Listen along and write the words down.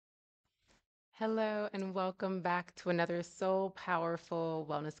Hello, and welcome back to another Soul Powerful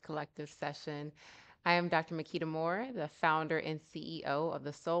Wellness Collective session. I am Dr. Makita Moore, the founder and CEO of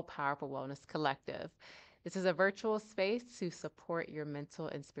the Soul Powerful Wellness Collective. This is a virtual space to support your mental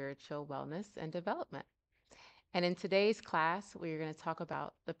and spiritual wellness and development. And in today's class, we are going to talk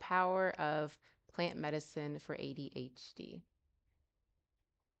about the power of plant medicine for ADHD.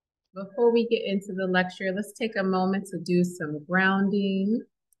 Before we get into the lecture, let's take a moment to do some grounding,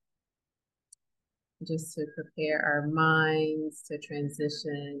 just to prepare our minds to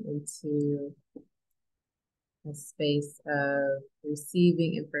transition into a space of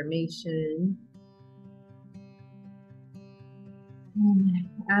receiving information. And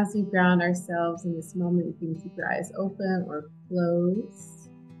as we ground ourselves in this moment, you can keep your eyes open or closed.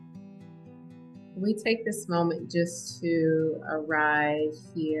 We take this moment just to arrive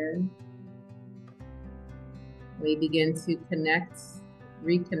here. We begin to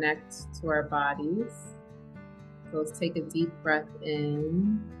reconnect to our bodies. So let's take a deep breath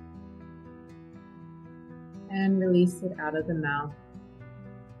in and release it out of the mouth.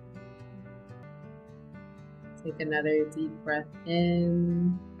 Take another deep breath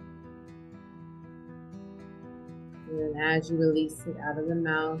in. And then as you release it out of the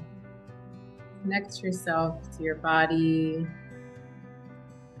mouth, connect yourself to your body,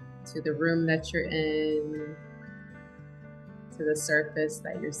 to the room that you're in, to the surface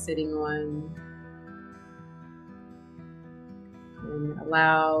that you're sitting on. And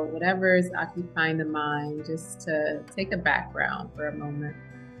allow whatever is occupying the mind just to take a background for a moment.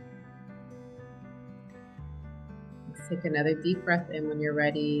 Let's take another deep breath in when you're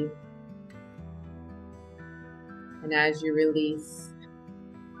ready. And as you release,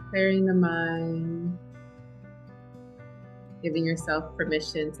 clearing the mind, giving yourself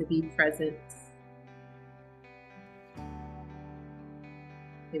permission to be present,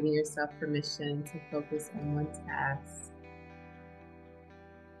 giving yourself permission to focus on one task.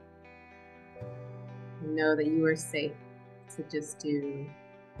 And know that you are safe to just do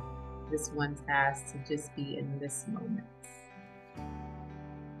this one task, to just be in this moment.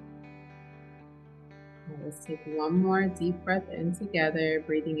 Now let's take one more deep breath in together,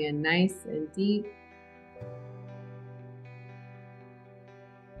 breathing in nice and deep.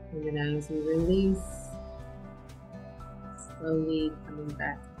 And then as we release, slowly coming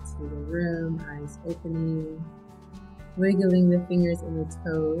back to the room, eyes opening, wiggling the fingers and the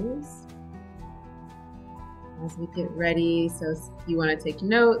toes. As we get ready, so if you want to take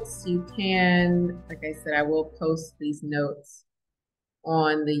notes, you can. Like I said, I will post these notes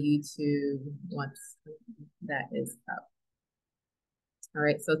on the YouTube once that is up. All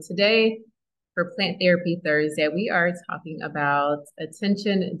right, so today for Plant Therapy Thursday, we are talking about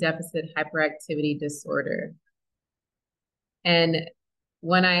attention deficit hyperactivity disorder. And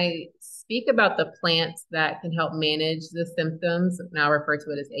when I speak about the plants that can help manage the symptoms, now I refer to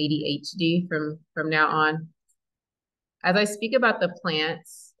it as ADHD from now on. As I speak about the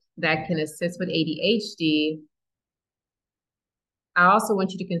plants that can assist with ADHD, I also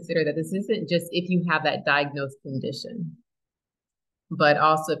want you to consider that this isn't just if you have that diagnosed condition, but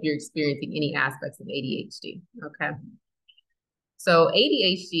also if you're experiencing any aspects of ADHD, okay? So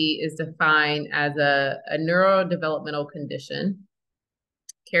ADHD is defined as a neurodevelopmental condition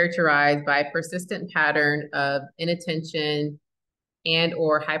characterized by a persistent pattern of inattention and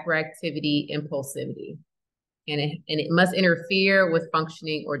or hyperactivity, impulsivity. And it must interfere with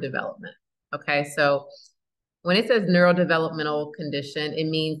functioning or development. Okay, so when it says neurodevelopmental condition, it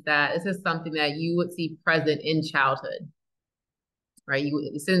means that this is something that you would see present in childhood, right?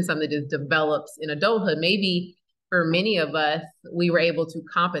 This isn't something that just develops in adulthood. Maybe for many of us, we were able to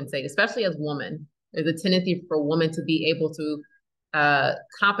compensate, especially as women. There's a tendency for women to be able to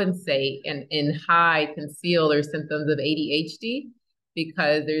compensate and hide, conceal their symptoms of ADHD,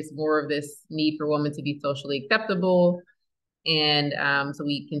 because there's more of this need for women to be socially acceptable. And so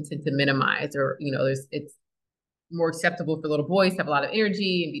we can tend to minimize, or, it's more acceptable for little boys to have a lot of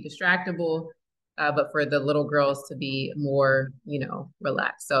energy and be distractible, but for the little girls to be more,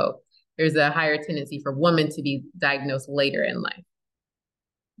 relaxed. So there's a higher tendency for women to be diagnosed later in life.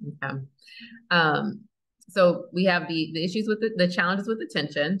 Okay. So we have the issues with the challenges with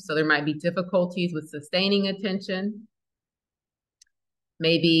attention. So there might be difficulties with sustaining attention,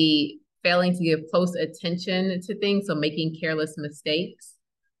 maybe failing to give close attention to things, so making careless mistakes,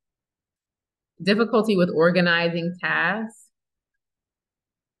 difficulty with organizing tasks,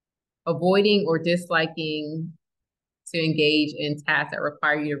 avoiding or disliking to engage in tasks that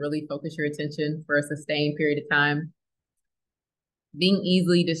require you to really focus your attention for a sustained period of time, being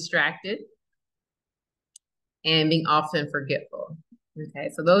easily distracted, and being often forgetful. Okay,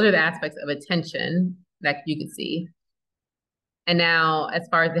 so those are the aspects of attention that you can see. And now, as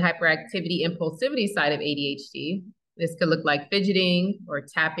far as the hyperactivity, impulsivity side of ADHD, this could look like fidgeting or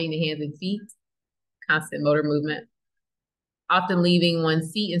tapping the hands and feet, constant motor movement, often leaving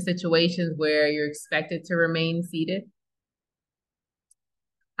one's seat in situations where you're expected to remain seated.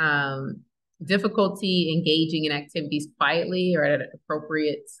 Difficulty engaging in activities quietly or at an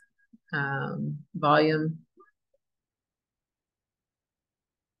appropriate volume.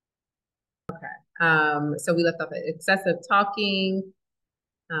 So we left off at excessive talking,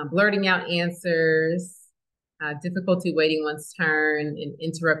 blurting out answers, difficulty waiting one's turn, and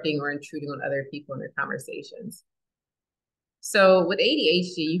interrupting or intruding on other people in their conversations. So with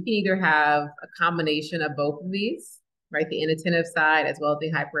ADHD, you can either have a combination of both of these, right? The inattentive side as well as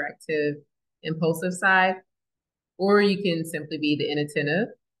the hyperactive, impulsive side, or you can simply be the inattentive.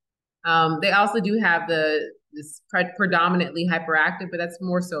 They also do have this predominantly hyperactive, but that's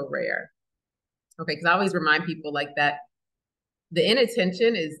more so rare. Okay, because I always remind people like that the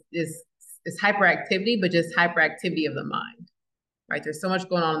inattention is hyperactivity, but just hyperactivity of the mind, right? There's so much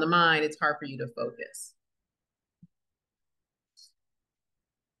going on in the mind, it's hard for you to focus.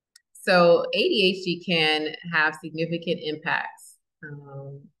 So ADHD can have significant impacts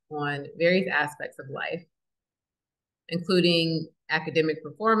on various aspects of life, including academic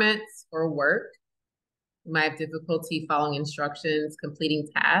performance or work. You might have difficulty following instructions, completing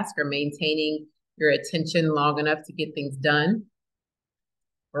tasks, or maintaining your attention long enough to get things done,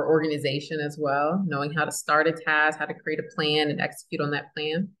 or organization as well, knowing how to start a task, how to create a plan and execute on that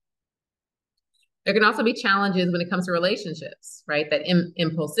plan. There can also be challenges when it comes to relationships, right? That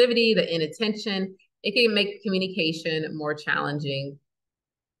impulsivity, the inattention, it can make communication more challenging.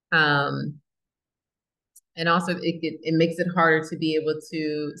 And also it makes it harder to be able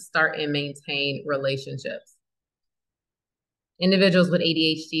to start and maintain relationships. Individuals with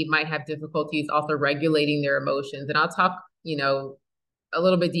ADHD might have difficulties also regulating their emotions. And I'll talk, a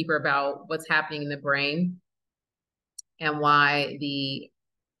little bit deeper about what's happening in the brain and why the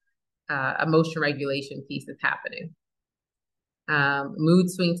emotion regulation piece is happening. Mood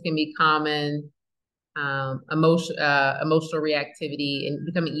swings can be common, emotional reactivity, and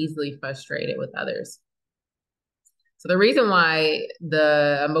becoming easily frustrated with others. So the reason why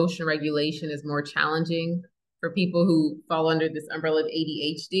the emotion regulation is more challenging for people who fall under this umbrella of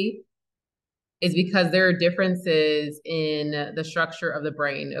ADHD is because there are differences in the structure of the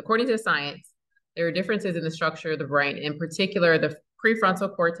brain. According to science, there are differences in the structure of the brain, in particular the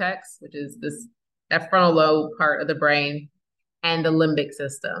prefrontal cortex, which is that frontal lobe part of the brain, and the limbic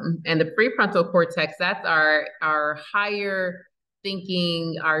system. And the prefrontal cortex, that's our higher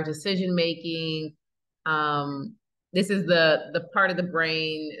thinking, our decision making. This is the part of the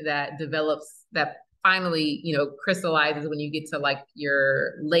brain that develops, that finally, crystallizes when you get to like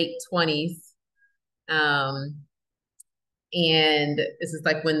your late 20s. And this is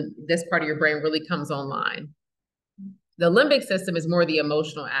like when this part of your brain really comes online. The limbic system is more the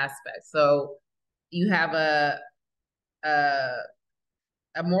emotional aspect. So you have a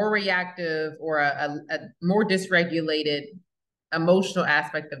more reactive or a more dysregulated emotional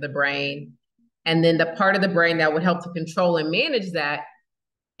aspect of the brain. And then the part of the brain that would help to control and manage that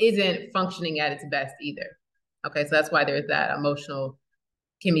isn't functioning at its best either. Okay, so that's why there's that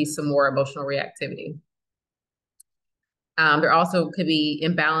can be some more emotional reactivity. There also could be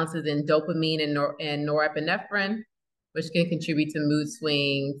imbalances in dopamine and norepinephrine, which can contribute to mood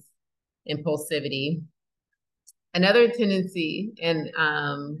swings, impulsivity. Another tendency, and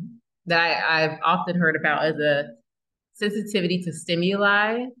that I've often heard about, is a sensitivity to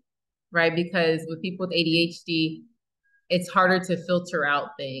stimuli, right? Because with people with ADHD, it's harder to filter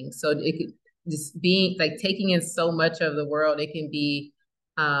out things. So it could just being like taking in so much of the world, it can be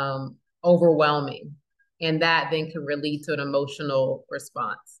overwhelming. And that then can lead to an emotional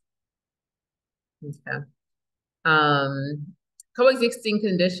response. Okay. Coexisting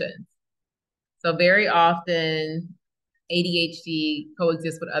conditions. So very often ADHD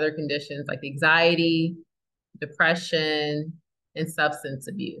coexists with other conditions like anxiety, depression, and substance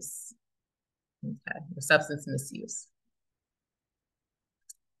abuse. Okay, or substance misuse.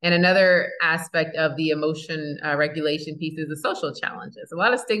 And another aspect of the emotion regulation piece is the social challenges. A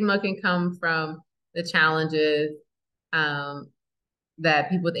lot of stigma can come from the challenges that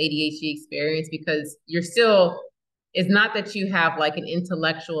people with ADHD experience, because it's not that you have like an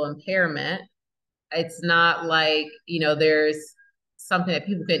intellectual impairment. It's not like, there's something that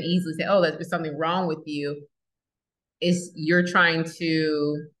people can easily say, oh, there's something wrong with you. You're trying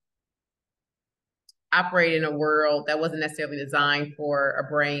to operate in a world that wasn't necessarily designed for a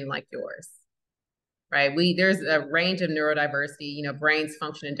brain like yours. right? There's a range of neurodiversity, you know, brains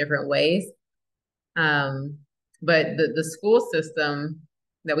function in different ways. But the school system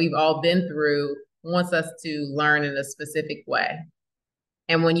that we've all been through wants us to learn in a specific way.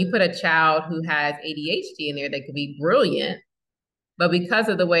 And when you put a child who has ADHD in there, they could be brilliant, but because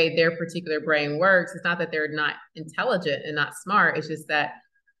of the way their particular brain works, it's not that they're not intelligent and not smart. It's just that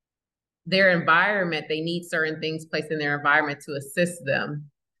their environment, they need certain things placed in their environment to assist them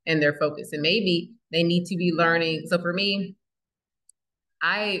in their focus. And maybe they need to be learning. So for me,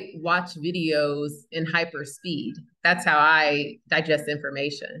 I watch videos in hyper speed. That's how I digest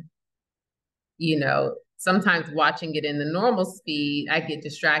information. You know, sometimes watching it in the normal speed, I get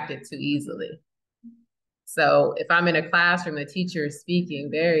distracted too easily. So if I'm in a classroom, the teacher is speaking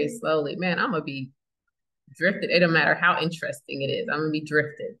very slowly, man, I'm gonna be drifted. It don't matter how interesting it is, I'm gonna be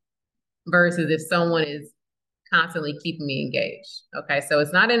drifted. Versus if someone is constantly keeping me engaged. Okay, so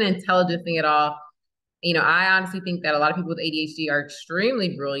it's not an intelligent thing at all. You know, I honestly think that a lot of people with ADHD are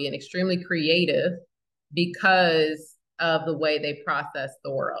extremely brilliant, extremely creative because of the way they process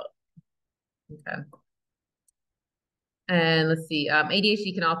the world. Okay. And let's see,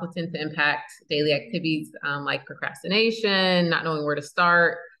 ADHD can also tend to impact daily activities like procrastination, not knowing where to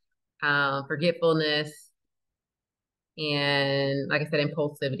start, forgetfulness, and like I said,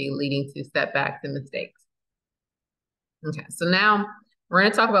 impulsivity leading to setbacks and mistakes. Okay, so now we're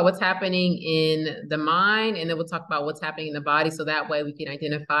going to talk about what's happening in the mind, and then we'll talk about what's happening in the body, so that way we can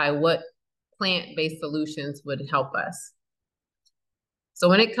identify what plant-based solutions would help us. So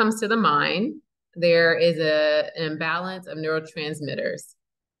when it comes to the mind, there is an imbalance of neurotransmitters.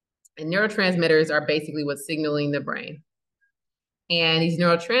 And neurotransmitters are basically what's signaling the brain. And these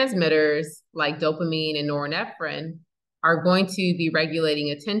neurotransmitters, like dopamine and norepinephrine, are going to be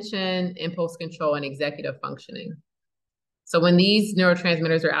regulating attention, impulse control, and executive functioning. So when these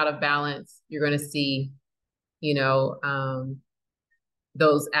neurotransmitters are out of balance, you're going to see, you know,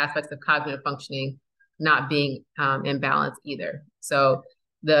 those aspects of cognitive functioning not being in balance either. So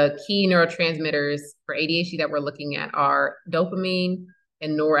the key neurotransmitters for ADHD that we're looking at are dopamine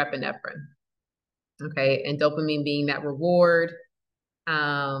and norepinephrine. Okay, and dopamine being that reward,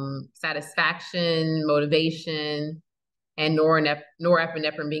 satisfaction, motivation, and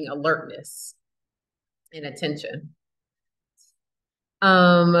norepinephrine being alertness and attention.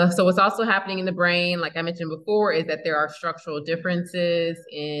 So what's also happening in the brain, like I mentioned before, is that there are structural differences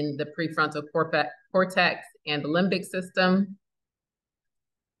in the prefrontal cortex and the limbic system.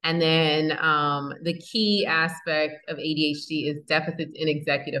 And then the key aspect of ADHD is deficits in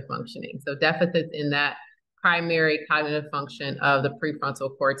executive functioning. So deficits in that primary cognitive function of the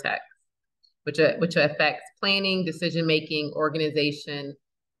prefrontal cortex, which affects planning, decision-making, organization,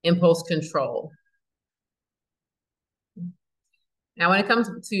 impulse control. Now, when it comes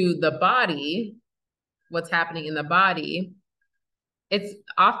to the body, what's happening in the body, it's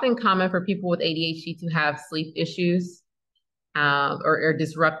often common for people with ADHD to have sleep issues or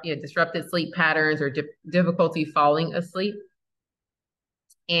disrupted sleep patterns or difficulty falling asleep.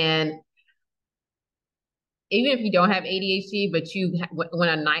 And even if you don't have ADHD, but you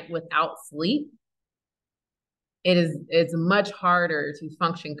went a night without sleep, it's much harder to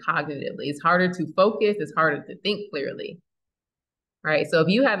function cognitively. It's harder to focus. It's harder to think clearly. Right. So if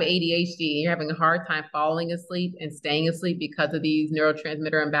you have ADHD and you're having a hard time falling asleep and staying asleep because of these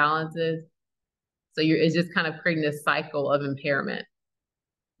neurotransmitter imbalances, so it's just kind of creating this cycle of impairment,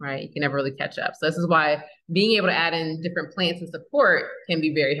 right? You can never really catch up. So this is why being able to add in different plants and support can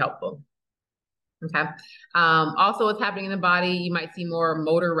be very helpful. Okay. Also, what's happening in the body, you might see more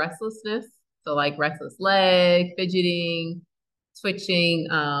motor restlessness. So like restless leg, fidgeting, twitching,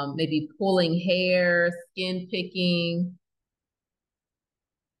 maybe pulling hair, skin picking,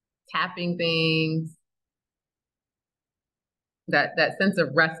 tapping things, that sense of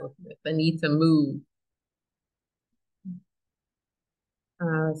restlessness, the need to move.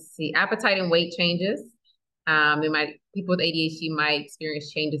 Let's see, appetite and weight changes. People with ADHD might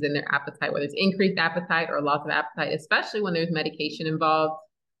experience changes in their appetite, whether it's increased appetite or loss of appetite, especially when there's medication involved.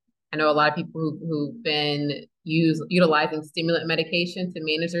 I know a lot of people who've been utilizing stimulant medication to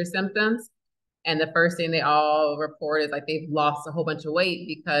manage their symptoms. And the first thing they all report is like they've lost a whole bunch of weight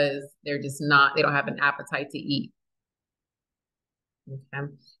because they don't have an appetite to eat. Okay.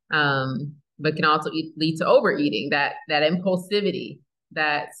 But can also lead to overeating, that impulsivity,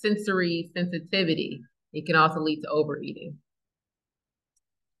 that sensory sensitivity. It can also lead to overeating.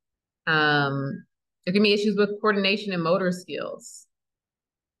 There can be issues with coordination and motor skills.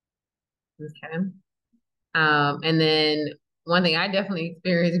 Okay. And then one thing I definitely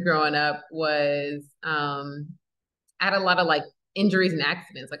experienced growing up was I had a lot of like injuries and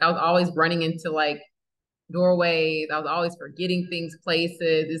accidents. Like I was always running into like doorways. I was always forgetting things, places.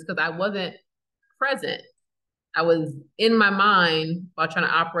 It's because I wasn't present. I was in my mind while trying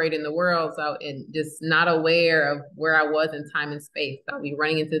to operate in the world, so and just not aware of where I was in time and space. So I'll be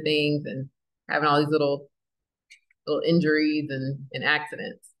running into things and having all these little injuries and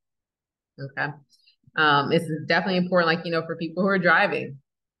accidents. Okay. It's definitely important, like, for people who are driving,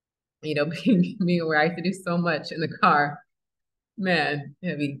 being where I used to do so much in the car. Man,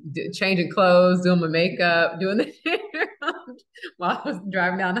 be changing clothes, doing my makeup, doing the while I was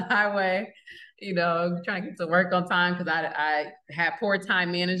driving down the highway, trying to get to work on time because I had poor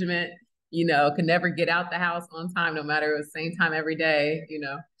time management, could never get out the house on time, no matter it was the same time every day.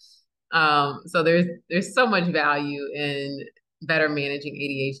 So there's so much value in better managing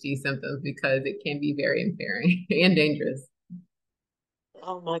ADHD symptoms because it can be very impairing and dangerous.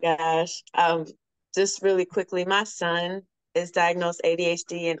 Oh my gosh. Just really quickly, my son is diagnosed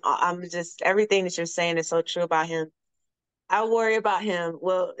ADHD, and I'm just everything that you're saying is so true about him. I worry about him.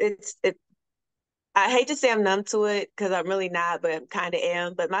 Well, I hate to say I'm numb to it because I'm really not, but kind of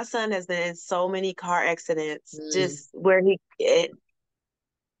am. But my son has been in so many car accidents, Mm, just where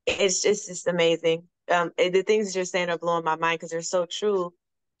it's just amazing. The things that you're saying are blowing my mind because they're so true.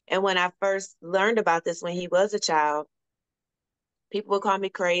 And when I first learned about this when he was a child, people would call me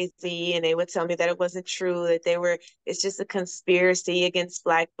crazy and they would tell me that it wasn't true, that it's just a conspiracy against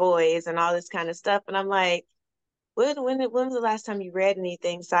Black boys and all this kind of stuff. And I'm like, when was the last time you read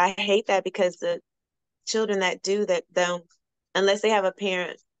anything? So I hate that because the children that do that don't, unless they have a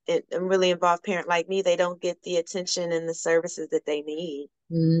parent, a really involved parent like me, they don't get the attention and the services that they need.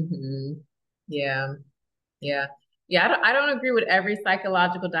 hmm Yeah. Yeah. Yeah, I don't agree with every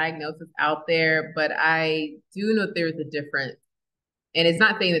psychological diagnosis out there, but I do know there's a difference. And it's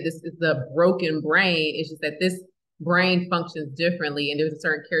not saying that this is the broken brain, it's just that this brain functions differently and there's a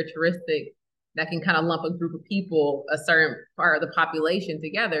certain characteristic that can kind of lump a group of people, a certain part of the population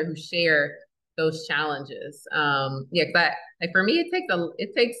together who share those challenges. Yeah, because like for me,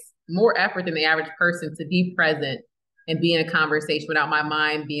 it takes more effort than the average person to be present and be in a conversation without my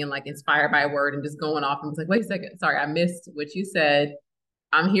mind being like inspired by a word and just going off and it's like, wait a second, sorry, I missed what you said.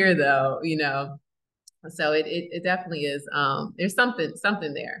 I'm here though. So it definitely is. There's something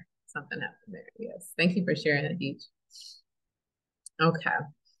there, something happened there. Yes. Thank you for sharing that, Deej. Okay.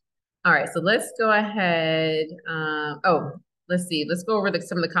 All right. So let's go ahead. Let's see. Let's go over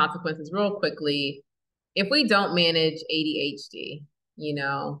some of the consequences real quickly. If we don't manage ADHD,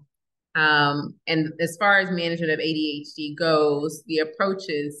 and as far as management of ADHD goes, the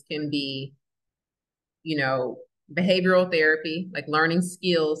approaches can be, you know, behavioral therapy, like learning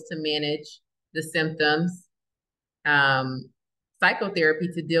skills to manage the symptoms, um, psychotherapy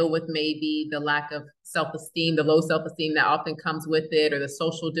to deal with maybe the lack of self-esteem, the low self-esteem that often comes with it, or the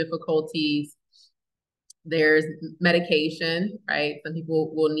social difficulties. There's medication, right? Some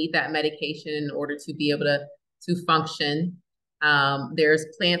people will need that medication in order to be able to function. There's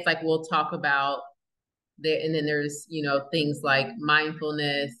plants like we'll talk about there, and then there's things like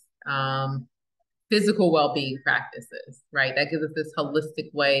mindfulness, physical well-being practices, right? That gives us this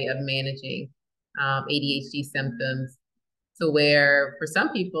holistic way of managing ADHD symptoms to where for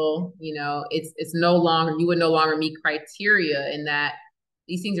some people, it's no longer, you would no longer meet criteria in that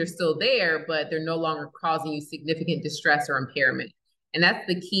these things are still there, but they're no longer causing you significant distress or impairment. And that's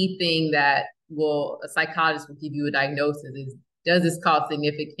the key thing that a psychologist will give you a diagnosis is, does this cause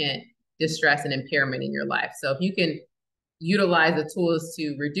significant distress and impairment in your life? So if you can utilize the tools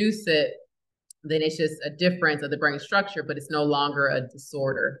to reduce it, then it's just a difference of the brain structure, but it's no longer a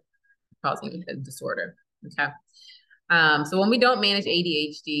disorder, causing a disorder. Okay. So when we don't manage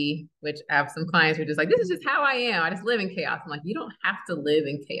ADHD, which I have some clients who are just like, this is just how I am. I just live in chaos. I'm like, you don't have to live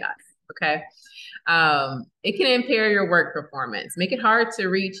in chaos. Okay. It can impair your work performance, make it hard to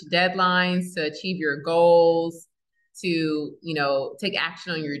reach deadlines, to achieve your goals, to, take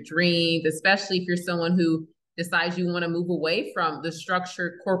action on your dreams, especially if you're someone who decides you want to move away from the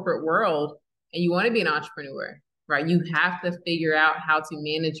structured corporate world and you want to be an entrepreneur, right? You have to figure out how to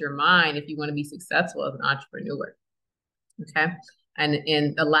manage your mind if you want to be successful as an entrepreneur. Okay.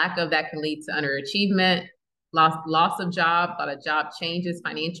 And the lack of that can lead to underachievement, loss of job, a lot of job changes,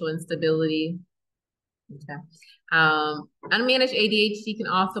 financial instability. Okay. Unmanaged ADHD can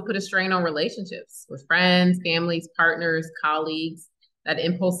also put a strain on relationships with friends, families, partners, colleagues. That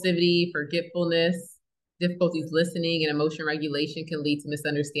impulsivity, forgetfulness, difficulties listening, and emotion regulation can lead to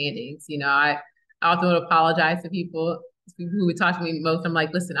misunderstandings. I often would apologize to people who would talk to me most. I'm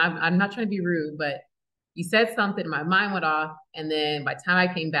like, listen, I'm not trying to be rude, but you said something, my mind went off, and then by the time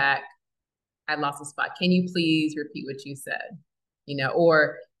I came back, I lost the spot. Can you please repeat what you said?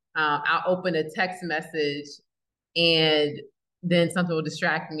 Or I'll open a text message and then something will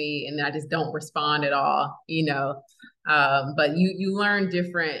distract me and I just don't respond at all, you know. But you learn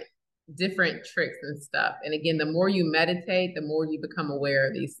different tricks and stuff. And again, the more you meditate, the more you become aware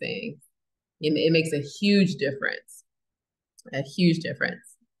of these things. And it makes a huge difference. A huge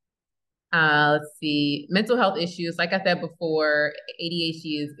difference. Let's see, mental health issues. Like I said before,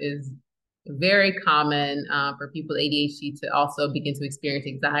 ADHD is very common for people with ADHD to also begin to experience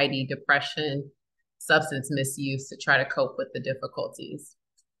anxiety, depression, substance misuse to try to cope with the difficulties,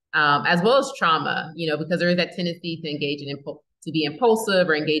 as well as trauma, you know, because there is that tendency to engage in to be impulsive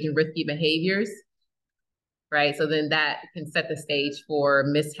or engage in risky behaviors, right? So then that can set the stage for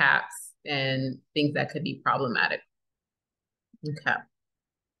mishaps and things that could be problematic. Okay.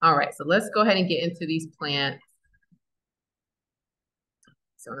 All right, so let's go ahead and get into these plants.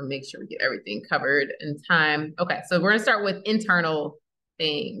 So I want to make sure we get everything covered in time. Okay, so we're gonna start with internal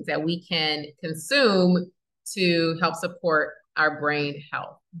things that we can consume to help support our brain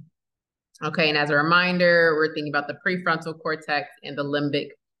health. Okay, and as a reminder, we're thinking about the prefrontal cortex and the limbic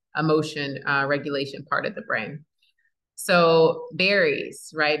emotion regulation part of the brain. So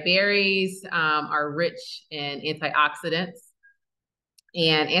berries, right? Berries are rich in antioxidants,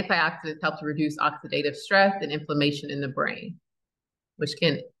 and antioxidants help to reduce oxidative stress and inflammation in the brain, which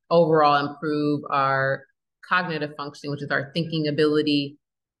can overall improve our cognitive functioning, which is our thinking ability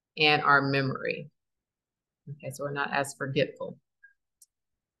and our memory. Okay, so we're not as forgetful.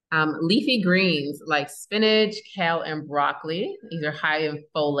 Leafy greens like spinach, kale, and broccoli. These are high in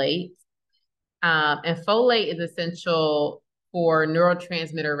folate. And folate is essential for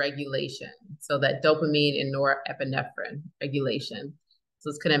neurotransmitter regulation, so that dopamine and norepinephrine regulation. So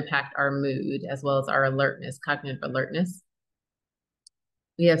this could impact our mood as well as our alertness, cognitive alertness.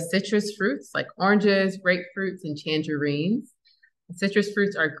 We have citrus fruits like oranges, grapefruits, and tangerines. Citrus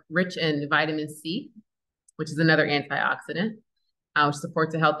fruits are rich in vitamin C, which is another antioxidant, which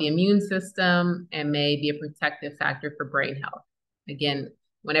supports a healthy immune system and may be a protective factor for brain health. Again,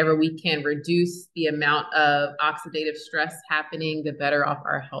 whenever we can reduce the amount of oxidative stress happening, the better off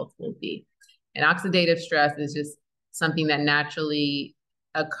our health will be. And oxidative stress is just something that naturally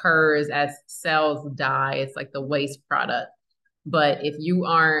occurs as cells die. It's like the waste product. But if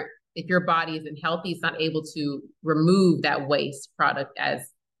your body isn't healthy, it's not able to remove that waste product as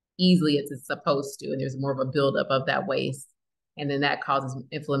easily as it's supposed to. And there's more of a buildup of that waste. And then that causes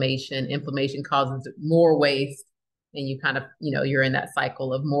inflammation. Inflammation causes more waste. And you kind of, you're in that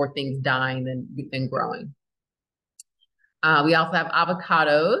cycle of more things dying than growing. We also have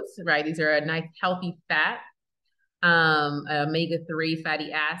avocados, right? These are a nice healthy fat, omega-3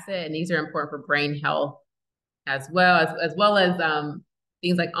 fatty acid, and these are important for brain health as well as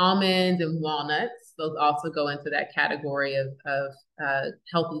things like almonds and walnuts. Those also go into that category of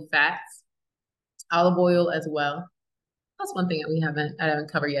healthy fats. Olive oil as well. That's one thing that I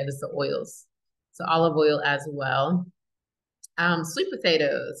haven't covered yet is the oils. So olive oil as well. Sweet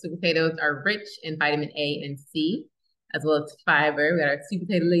potatoes. Sweet potatoes are rich in vitamin A and C, as well as fiber. We got our sweet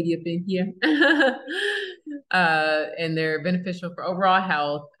potato lady up in here. And they're beneficial for overall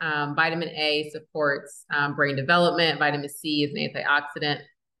health. Vitamin A supports brain development. Vitamin C is an antioxidant,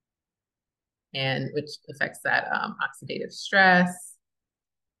 and which affects that oxidative stress.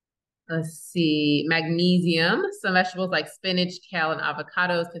 Let's see, magnesium. Some vegetables like spinach, kale, and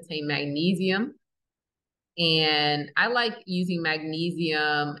avocados contain magnesium. And I like using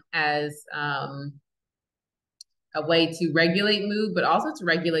magnesium as a way to regulate mood, but also to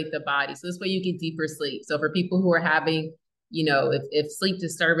regulate the body. So this way you get deeper sleep. So for people who are having, if sleep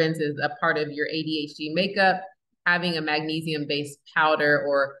disturbance is a part of your ADHD makeup, having a magnesium-based powder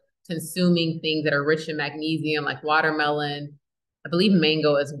or consuming things that are rich in magnesium, like watermelon, I believe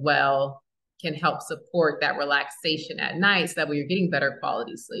mango as well, can help support that relaxation at night so that way you're getting better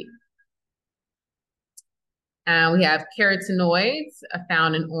quality sleep. We have carotenoids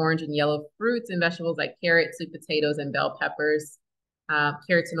found in orange and yellow fruits and vegetables like carrots, sweet potatoes, and bell peppers.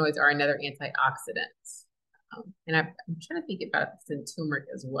 Carotenoids are another antioxidant. And I'm trying to think about this in turmeric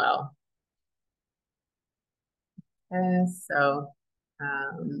as well.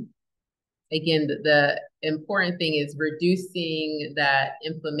 Again, the important thing is reducing that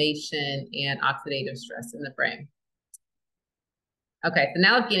inflammation and oxidative stress in the brain. Okay, so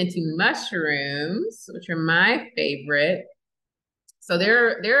now let's get into mushrooms, which are my favorite. So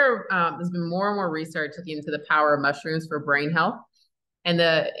there's been more and more research looking into the power of mushrooms for brain health. And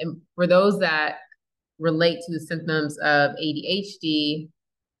for those that relate to the symptoms of ADHD,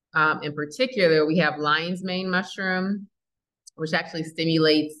 in particular, we have lion's mane mushroom, which actually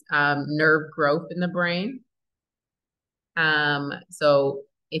stimulates nerve growth in the brain. So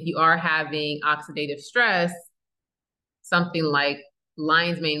if you are having oxidative stress, something like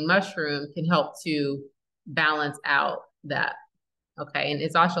lion's mane mushroom can help to balance out that. Okay, and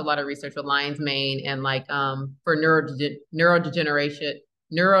it's also a lot of research with lion's mane and like for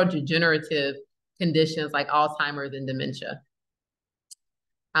neurodegenerative conditions like Alzheimer's and dementia.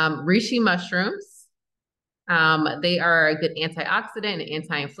 Reishi mushrooms, they are a good antioxidant and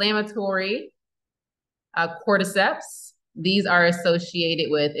anti-inflammatory. Cordyceps, these are associated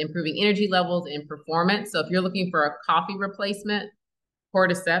with improving energy levels and performance. So if you're looking for a coffee replacement,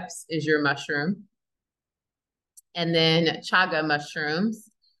 cordyceps is your mushroom. And then chaga mushrooms.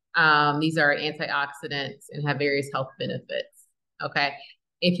 These are antioxidants and have various health benefits. Okay.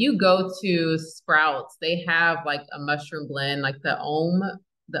 If you go to Sprouts, they have like a mushroom blend, like the OM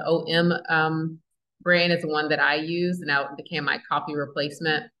brand is the one that I use. And now it became my coffee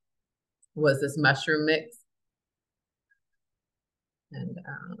replacement was this mushroom mix. And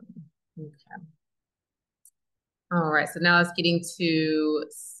okay. All right, so now let's get into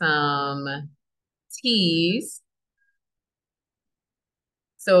some teas.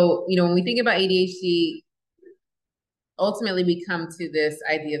 So, when we think about ADHD, ultimately we come to this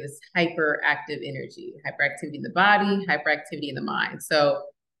idea of this hyperactive energy, hyperactivity in the body, hyperactivity in the mind. So,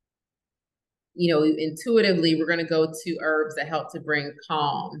 intuitively, we're going to go to herbs that help to bring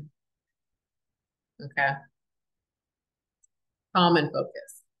calm. Okay. Calm and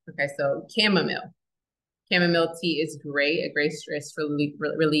focus. Okay, so chamomile. Chamomile tea is great, a great stress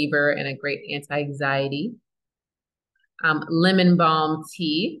reliever and a great anti-anxiety. Lemon balm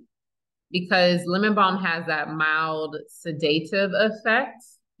tea, because lemon balm has that mild sedative effect.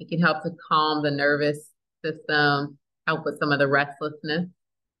 It can help to calm the nervous system, help with some of the restlessness.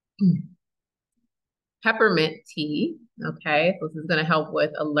 Peppermint tea, okay, so this is going to help with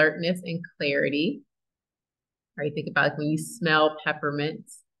alertness and clarity. All right, think about when you smell peppermint,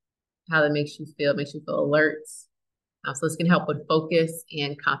 how that makes you feel. It makes you feel alert. So this can help with focus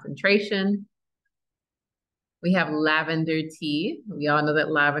and concentration. We have lavender tea. We all know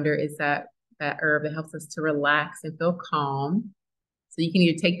that lavender is that herb that helps us to relax and feel calm. So you can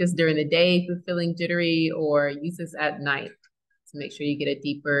either take this during the day if you're feeling jittery or use this at night to make sure you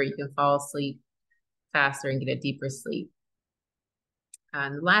can fall asleep faster and get a deeper sleep.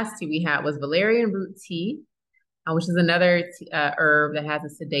 And the last tea we had was valerian root tea, which is another herb that has a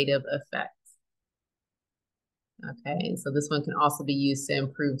sedative effect. Okay, and so this one can also be used to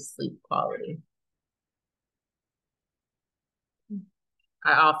improve sleep quality.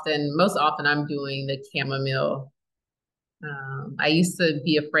 Most often I'm doing the chamomile. I used to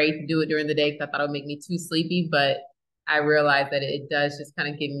be afraid to do it during the day because I thought it would make me too sleepy, but I realized that it does just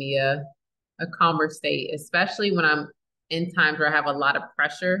kind of give me a calmer state, especially when I'm in times where I have a lot of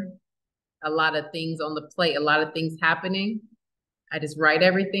pressure, a lot of things on the plate, a lot of things happening. I just write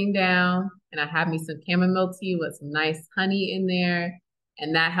everything down and I have me some chamomile tea with some nice honey in there.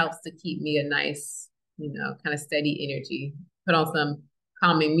 And that helps to keep me a nice, kind of steady energy. Put on some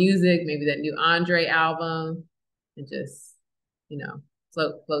calming music, maybe that new Andre album, and just,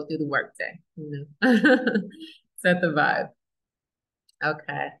 float through the workday, set the vibe.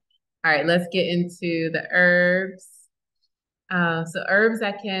 Okay. All right, let's get into the herbs. So herbs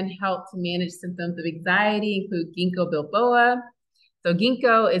that can help to manage symptoms of anxiety include ginkgo biloba. So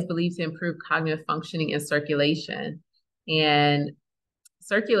ginkgo is believed to improve cognitive functioning and circulation. And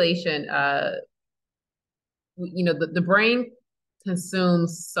circulation, the brain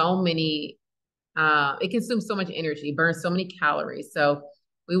consumes so many, it consumes so much energy, burns so many calories. So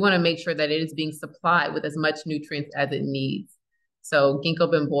we want to make sure that it is being supplied with as much nutrients as it needs. So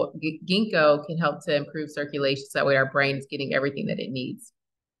ginkgo can help to improve circulation so that way our brain is getting everything that it needs.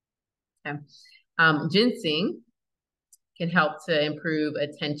 Okay. Ginseng can help to improve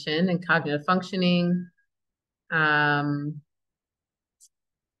attention and cognitive functioning. Let's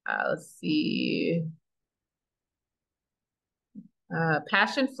see.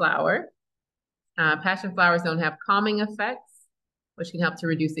 Passion flower. Passion flowers don't have calming effects, which can help to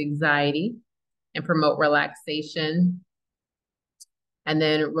reduce anxiety and promote relaxation. And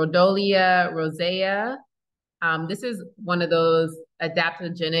then Rhodolia rosea. This is one of those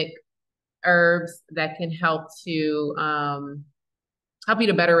adaptogenic herbs that can help you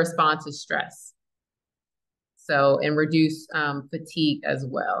to better respond to stress. So, and reduce fatigue as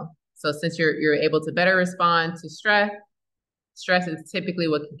well. So since you're able to better respond to stress is typically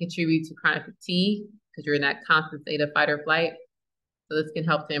what can contribute to chronic fatigue because you're in that constant state of fight or flight. So this can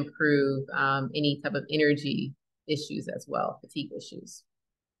help to improve any type of energy issues as well, fatigue issues.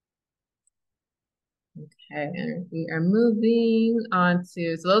 Okay, and we are moving on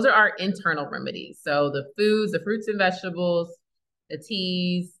to, so those are our internal remedies. So the foods, the fruits and vegetables the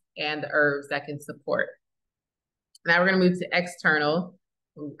teas, and the herbs that can support. Now we're going to move to external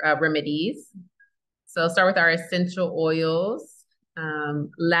remedies. So start with our essential oils.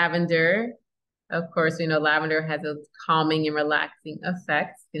 Lavender, of course, we know lavender has a calming and relaxing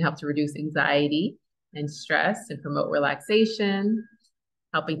effect. It can help to reduce anxiety and stress and promote relaxation,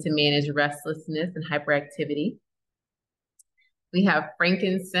 helping to manage restlessness and hyperactivity. We have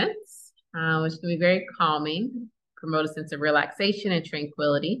frankincense, which can be very calming, promote a sense of relaxation and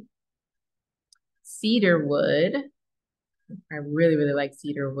tranquility. Cedar wood. I really, really like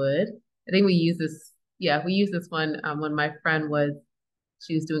cedar wood. I think we use this, we used this one when my friend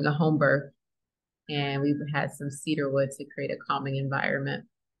she was doing a home birth, and we had some cedar wood to create a calming environment.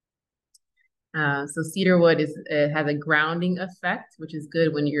 So cedar wood has a grounding effect, which is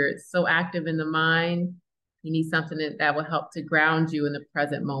good when you're so active in the mind. You need something that will help to ground you in the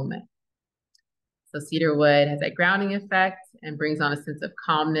present moment. So cedar wood has that grounding effect and brings on a sense of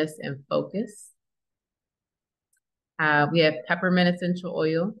calmness and focus. We have peppermint essential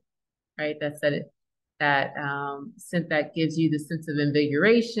oil, right? That scent that gives you the sense of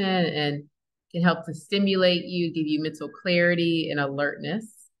invigoration and can help to stimulate you, give you mental clarity and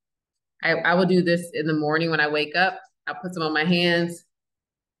alertness. I will do this in the morning when I wake up. I'll put some on my hands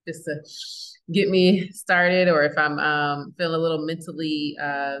just to get me started, or if I'm feeling a little mentally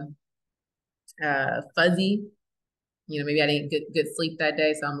fuzzy, maybe I didn't get good sleep that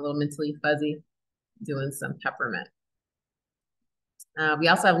day, so I'm a little mentally fuzzy, doing some peppermint. We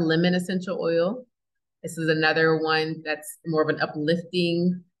also have lemon essential oil. This is another one that's more of an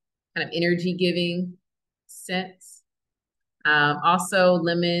uplifting, kind of energy giving scent. Also,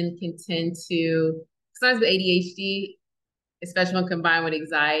 lemon can tend to, sometimes with ADHD, especially when combined with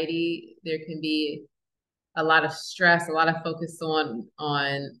anxiety, there can be a lot of stress, a lot of focus on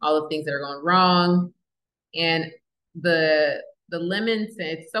all the things that are going wrong. And the lemon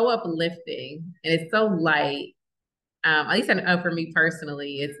scent, it's so uplifting and it's so light. At least I know for me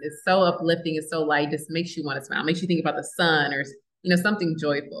personally, it's so uplifting, it's so light, just makes you want to smile, makes you think about the sun or something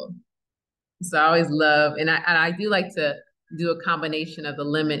joyful. So I always love, and I do like to do a combination of the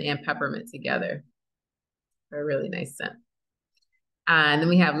lemon and peppermint together. A really nice scent. And then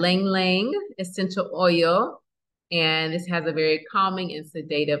we have Lang Lang essential oil, and this has a very calming and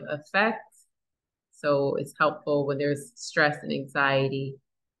sedative effect. So it's helpful when there's stress and anxiety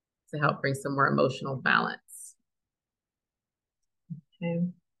to help bring some more emotional balance. Okay.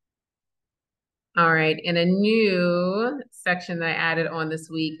 All right, and a new section that I added on this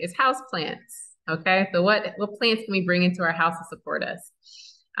week is houseplants. Okay, so what plants can we bring into our house to support us?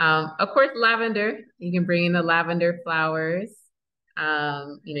 Of course, lavender. You can bring in the lavender flowers.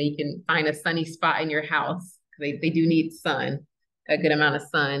 You can find a sunny spot in your house. They do need sun, a good amount of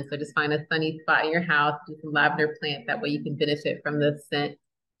sun. So just find a sunny spot in your house, do some lavender plant. That way you can benefit from the scent.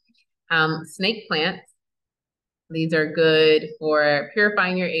 Snake plants. These are good for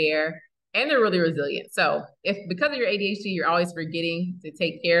purifying your air, and they're really resilient. So if because of your ADHD, you're always forgetting to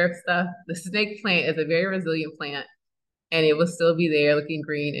take care of stuff, the snake plant is a very resilient plant, and it will still be there looking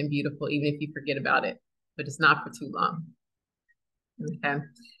green and beautiful, even if you forget about it, but it's not for too long. Okay.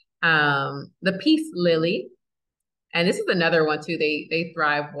 The peace lily, and this is another one too. They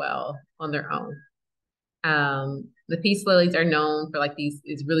thrive well on their own. The peace lilies are known for like these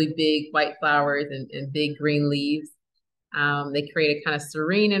really big white flowers and big green leaves. They create a kind of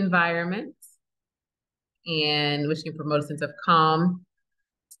serene environment, and which can promote a sense of calm.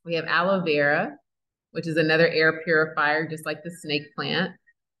 We have aloe vera, which is another air purifier, just like the snake plant.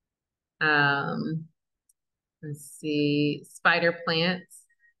 Let's see, spider plants,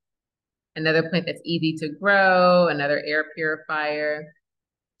 another plant that's easy to grow, another air purifier.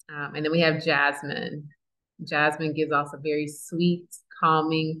 And then we have jasmine. Jasmine gives off a very sweet,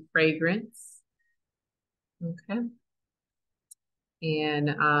 calming fragrance. Okay.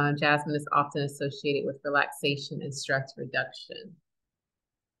 And jasmine is often associated with relaxation and stress reduction.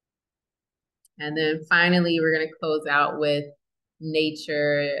 And then finally, we're going to close out with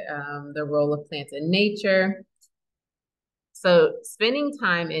nature, the role of plants in nature. So spending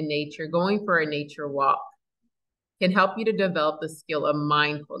time in nature, going for a nature walk, can help you to develop the skill of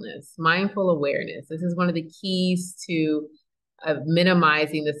mindfulness, mindful awareness. This is one of the keys to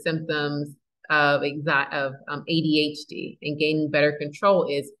minimizing the symptoms of ADHD and gaining better control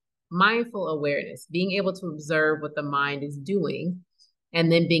is mindful awareness, being able to observe what the mind is doing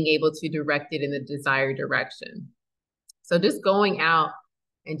and then being able to direct it in the desired direction. So just going out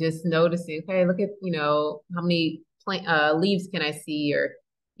and just noticing, okay, look at, how many leaves can I see, or,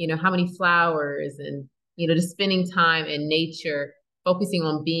 how many flowers, and, just spending time in nature, focusing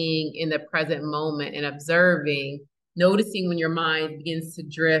on being in the present moment and observing noticing when your mind begins to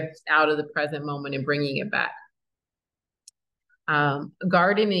drift out of the present moment and bringing it back.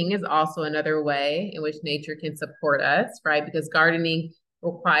 Gardening is also another way in which nature can support us, right? Because gardening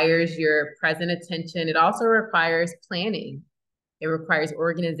requires your present attention. It also requires planning. It requires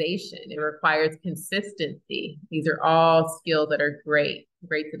organization. It requires consistency. These are all skills that are great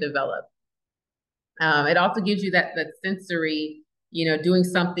to develop. It also gives you that sensory, doing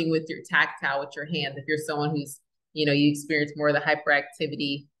something with your tactile, with your hands. If you're someone who's, you experience more of the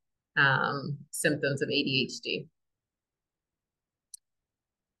hyperactivity symptoms of ADHD.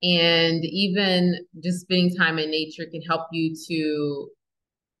 And even just spending time in nature can help you to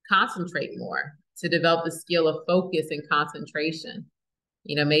concentrate more, to develop the skill of focus and concentration.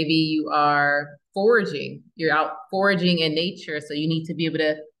 Maybe you are foraging, you're out foraging in nature, so you need to be able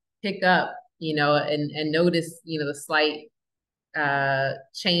to pick up, and notice, the slight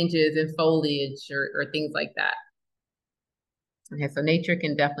changes in foliage or things like that. Okay, so nature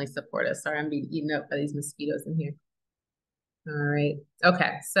can definitely support us. Sorry, I'm being eaten up by these mosquitoes in here. All right.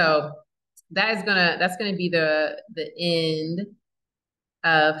 Okay, so that's gonna be the end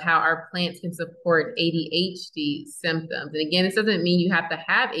of how our plants can support ADHD symptoms. And again, this doesn't mean you have to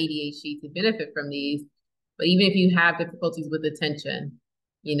have ADHD to benefit from these, but even if you have difficulties with attention,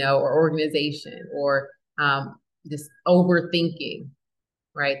 or organization, or just overthinking,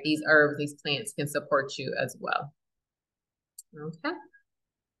 right? These herbs, these plants can support you as well. Okay.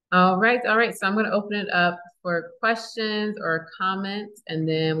 All right. So I'm going to open it up for questions or comments, and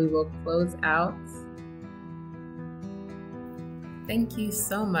then we will close out. Thank you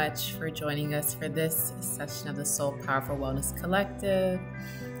so much for joining us for this session of the Soul Powerful Wellness Collective.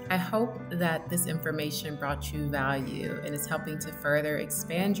 I hope that this information brought you value and is helping to further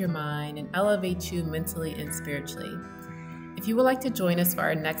expand your mind and elevate you mentally and spiritually. If you would like to join us for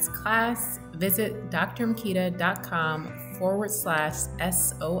our next class, visit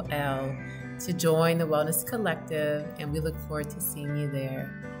drmakita.com/SOL to join the Wellness Collective, and we look forward to seeing you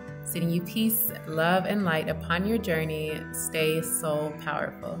there. Sending you peace, love, and light upon your journey. Stay soul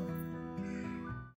powerful.